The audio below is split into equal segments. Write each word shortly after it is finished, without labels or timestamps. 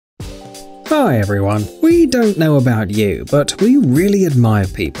Hi everyone, we don't know about you, but we really admire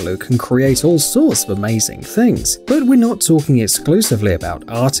people who can create all sorts of amazing things. But we're not talking exclusively about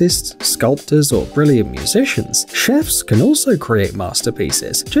artists, sculptors, or brilliant musicians. Chefs can also create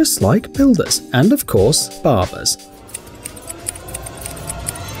masterpieces, just like builders, and of course, barbers.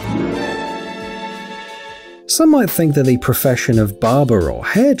 Some might think that the profession of barber or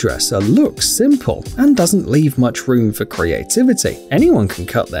hairdresser looks simple and doesn't leave much room for creativity. Anyone can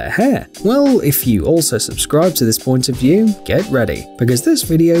cut their hair. Well, if you also subscribe to this point of view, get ready, because this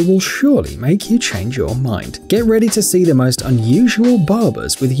video will surely make you change your mind. Get ready to see the most unusual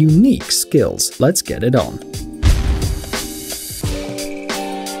barbers with unique skills. Let's get it on.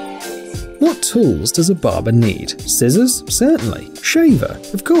 What tools does a barber need? Scissors? Certainly. Shaver?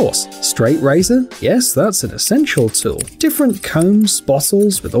 Of course. Straight razor? Yes, that's an essential tool. Different combs,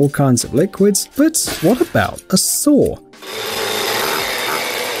 bottles with all kinds of liquids. But what about a saw?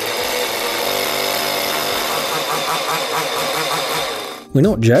 We're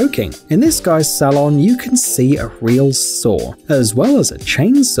not joking. In this guy's salon, you can see a real saw, as well as a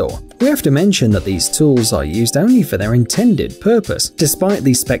chainsaw. We have to mention that these tools are used only for their intended purpose. Despite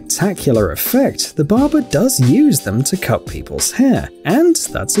the spectacular effect, the barber does use them to cut people's hair. And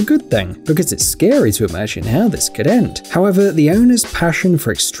that's a good thing, because it's scary to imagine how this could end. However, the owner's passion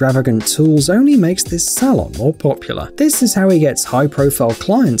for extravagant tools only makes this salon more popular. This is how he gets high-profile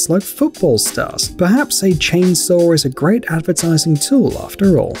clients like football stars. Perhaps a chainsaw is a great advertising tool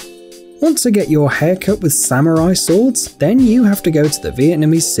after all. Want to get your hair cut with samurai swords? Then you have to go to the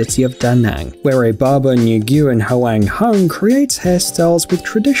Vietnamese city of Da Nang, where a barber Nguyen Hoang Hung creates hairstyles with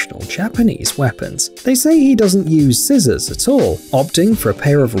traditional Japanese weapons. They say he doesn't use scissors at all, opting for a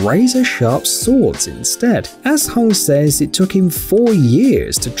pair of razor-sharp swords instead. As Hung says, it took him 4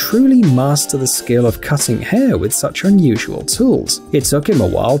 years to truly master the skill of cutting hair with such unusual tools. It took him a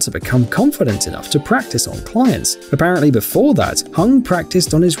while to become confident enough to practice on clients. Apparently before that, Hung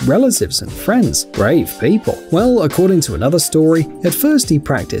practiced on his relatives and friends. Brave people. Well, according to another story, at first he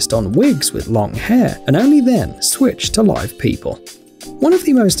practiced on wigs with long hair, and only then switched to live people. One of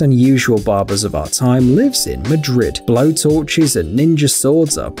the most unusual barbers of our time lives in Madrid. Blowtorches and ninja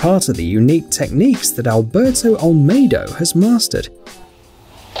swords are part of the unique techniques that Alberto Olmedo has mastered.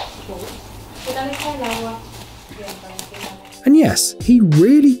 And yes, he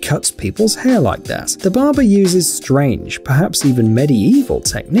really cuts people's hair like that. The barber uses strange, perhaps even medieval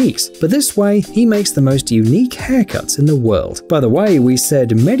techniques, but this way he makes the most unique haircuts in the world. By the way, we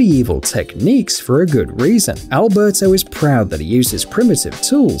said medieval techniques for a good reason. Alberto is proud that he uses primitive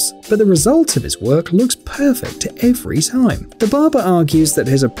tools, but the result of his work looks perfect every time. The barber argues that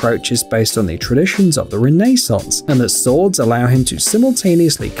his approach is based on the traditions of the Renaissance, and that swords allow him to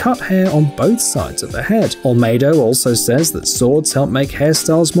simultaneously cut hair on both sides of the head. Olmedo also says that swords help make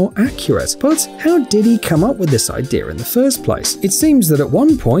hairstyles more accurate, but how did he come up with this idea in the first place? It seems that at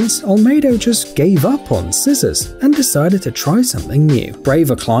one point, Olmedo just gave up on scissors and decided to try something new.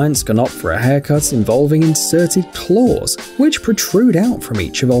 Braver clients can opt for a haircut involving inserted claws, which protrude out from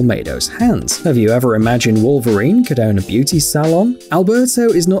each of Olmedo's hands. Have you ever imagined Wolverine could own a beauty salon? Alberto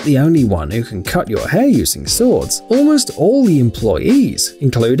is not the only one who can cut your hair using swords. Almost all the employees,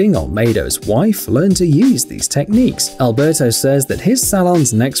 including Olmedo's wife, learn to use these techniques. Alberto says that his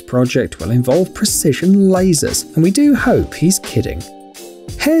salon's next project will involve precision lasers, and we do hope he's kidding.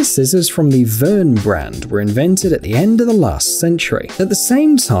 Hair scissors from the Verne brand were invented at the end of the last century. At the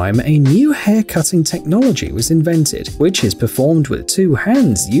same time, a new hair cutting technology was invented, which is performed with 2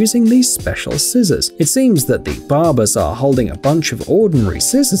 hands using these special scissors. It seems that the barbers are holding a bunch of ordinary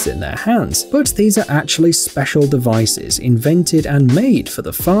scissors in their hands, but these are actually special devices invented and made for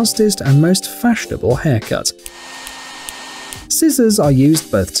the fastest and most fashionable haircut. Scissors are used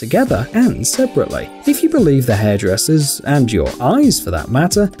both together and separately. If you believe the hairdressers, and your eyes for that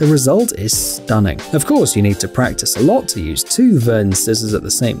matter, the result is stunning. Of course, you need to practice a lot to use 2 Verne scissors at the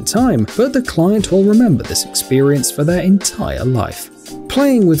same time, but the client will remember this experience for their entire life.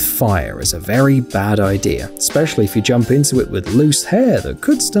 Playing with fire is a very bad idea, especially if you jump into it with loose hair that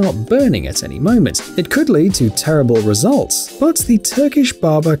could start burning at any moment. It could lead to terrible results, but the Turkish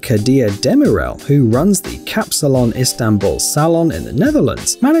barber Kadir Demirel, who runs the Kapsalon Istanbul salon in the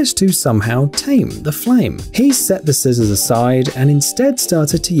Netherlands, managed to somehow tame the flame. He set the scissors aside and instead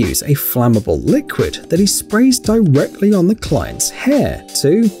started to use a flammable liquid that he sprays directly on the client's hair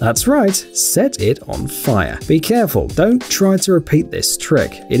to, that's right, set it on fire. Be careful, don't try to repeat this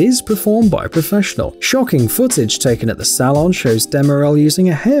trick, it is performed by a professional. Shocking footage taken at the salon shows Demirel using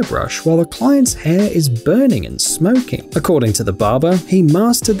a hairbrush while the client's hair is burning and smoking. According to the barber, he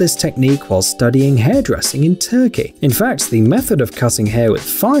mastered this technique while studying hairdressing in Turkey. In fact, the method of cutting hair with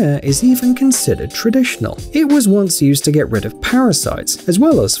fire is even considered traditional. It was once used to get rid of parasites, as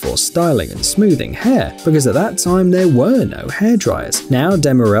well as for styling and smoothing hair, because at that time there were no hairdryers. Now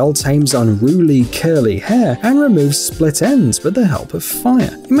Demirel tames unruly curly hair and removes split ends with the help of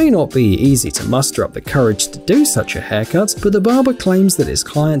fire. It may not be easy to muster up the courage to do such a haircut, but the barber claims that his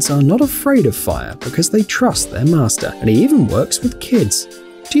clients are not afraid of fire because they trust their master, and he even works with kids.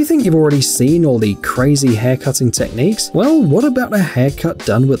 Do you think you've already seen all the crazy haircutting techniques? Well, what about a haircut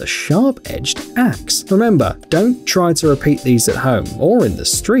done with a sharp-edged axe? Remember, don't try to repeat these at home or in the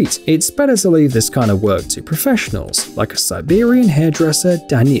street. It's better to leave this kind of work to professionals, like a Siberian hairdresser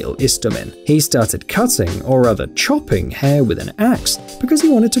Daniil Istomin. He started cutting, or rather chopping, hair with an axe because he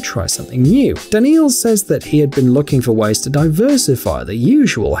wanted to try something new. Daniil says that he had been looking for ways to diversify the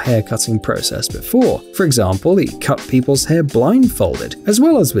usual haircutting process before. For example, he cut people's hair blindfolded, as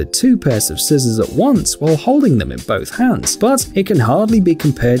well as with 2 pairs of scissors at once while holding them in both hands, but it can hardly be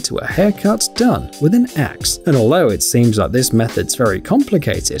compared to a haircut done with an axe. And although it seems like this method's very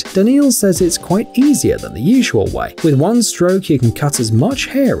complicated, Daniil says it's quite easier than the usual way. With 1 stroke you can cut as much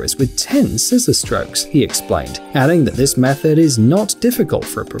hair as with 10 scissor strokes, he explained, adding that this method is not difficult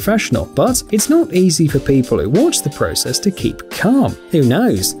for a professional, but it's not easy for people who watch the process to keep calm. Who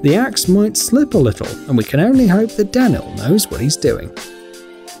knows, the axe might slip a little, and we can only hope that Daniil knows what he's doing.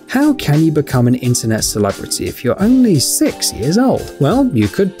 How can you become an internet celebrity if you're only 6 years old? Well, you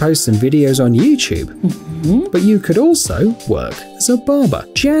could post some videos on YouTube, but you could also work as a barber.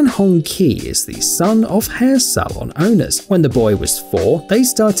 Jian Hongqi is the son of hair salon owners. When the boy was 4, they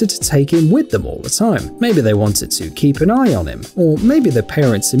started to take him with them all the time. Maybe they wanted to keep an eye on him, or maybe the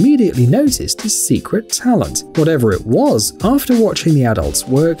parents immediately noticed his secret talent. Whatever it was, after watching the adults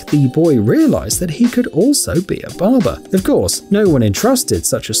work, the boy realized that he could also be a barber. Of course, no one entrusted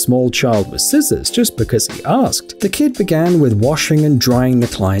such a small child with scissors just because he asked. The kid began with washing and drying the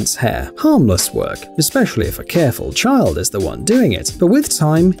client's hair. Harmless work, especially if a careful child is the one doing it. But with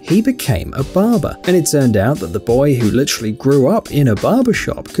time, he became a barber, and it turned out that the boy, who literally grew up in a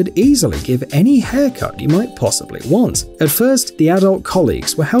barbershop, could easily give any haircut you might possibly want. At first, the adult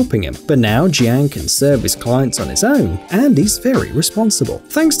colleagues were helping him, but now Jiang can serve his clients on his own, and he's very responsible.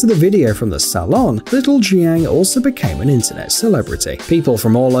 Thanks to the video from the salon, little Jiang also became an internet celebrity. People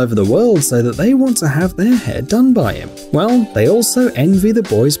from all over the world say that they want to have their hair done by him. Well, they also envy the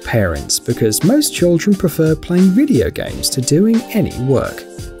boy's parents because most children prefer playing video games to doing any work.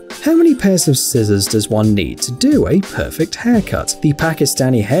 How many pairs of scissors does one need to do a perfect haircut? The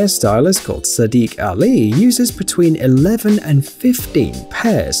Pakistani hairstylist called Sadiq Ali uses between 11 and 15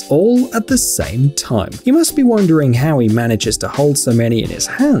 pairs, all at the same time. You must be wondering how he manages to hold so many in his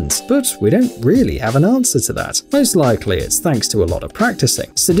hands, but we don't really have an answer to that. Most likely it's thanks to a lot of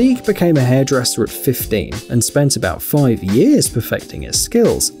practicing. Sadiq became a hairdresser at 15 and spent about 5 years perfecting his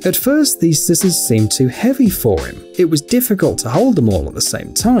skills. At first, these scissors seemed too heavy for him. It was difficult to hold them all at the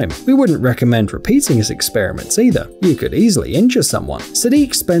same time. We wouldn't recommend repeating his experiments either. You could easily injure someone.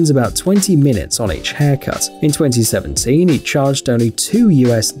 Sadiq spends about 20 minutes on each haircut. In 2017, he charged only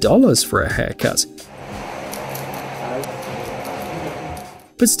 $2 for a haircut.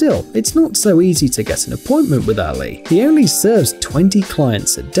 But still, it's not so easy to get an appointment with Ali. He only serves 20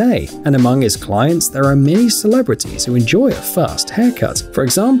 clients a day, and among his clients there are many celebrities who enjoy a fast haircut. For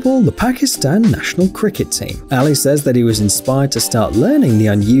example, the Pakistan national cricket team. Ali says that he was inspired to start learning the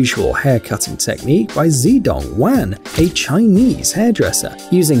unusual haircutting technique by Zidong Wan, a Chinese hairdresser.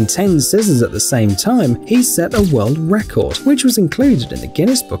 Using 10 scissors at the same time, he set a world record, which was included in the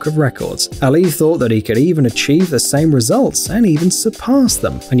Guinness Book of Records. Ali thought that he could even achieve the same results and even surpass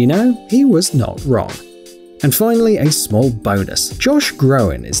them. And you know, he was not wrong. And finally, a small bonus. Josh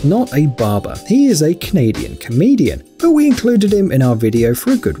Groen is not a barber, he is a Canadian comedian, but we included him in our video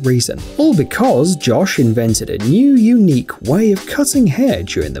for a good reason. All because Josh invented a new, unique way of cutting hair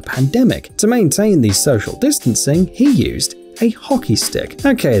during the pandemic. To maintain the social distancing, he used a hockey stick.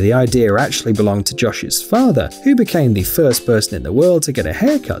 Okay, the idea actually belonged to Josh's father, who became the first person in the world to get a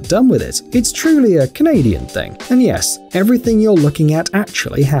haircut done with it. It's truly a Canadian thing. And yes, everything you're looking at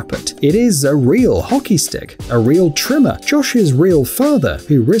actually happened. It is a real hockey stick, a real trimmer, Josh's real father,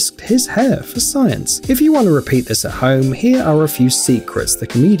 who risked his hair for science. If you want to repeat this at home, here are a few secrets the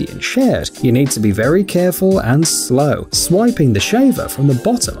comedian shared. You need to be very careful and slow, swiping the shaver from the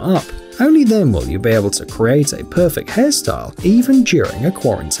bottom up. Only then will you be able to create a perfect hairstyle even during a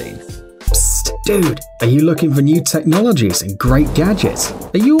quarantine. Psst! Dude, are you looking for new technologies and great gadgets?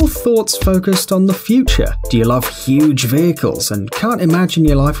 Are your thoughts focused on the future? Do you love huge vehicles and can't imagine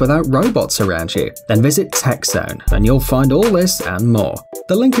your life without robots around you? Then visit TechZone and you'll find all this and more.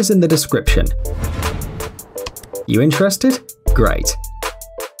 The link is in the description. You interested? Great.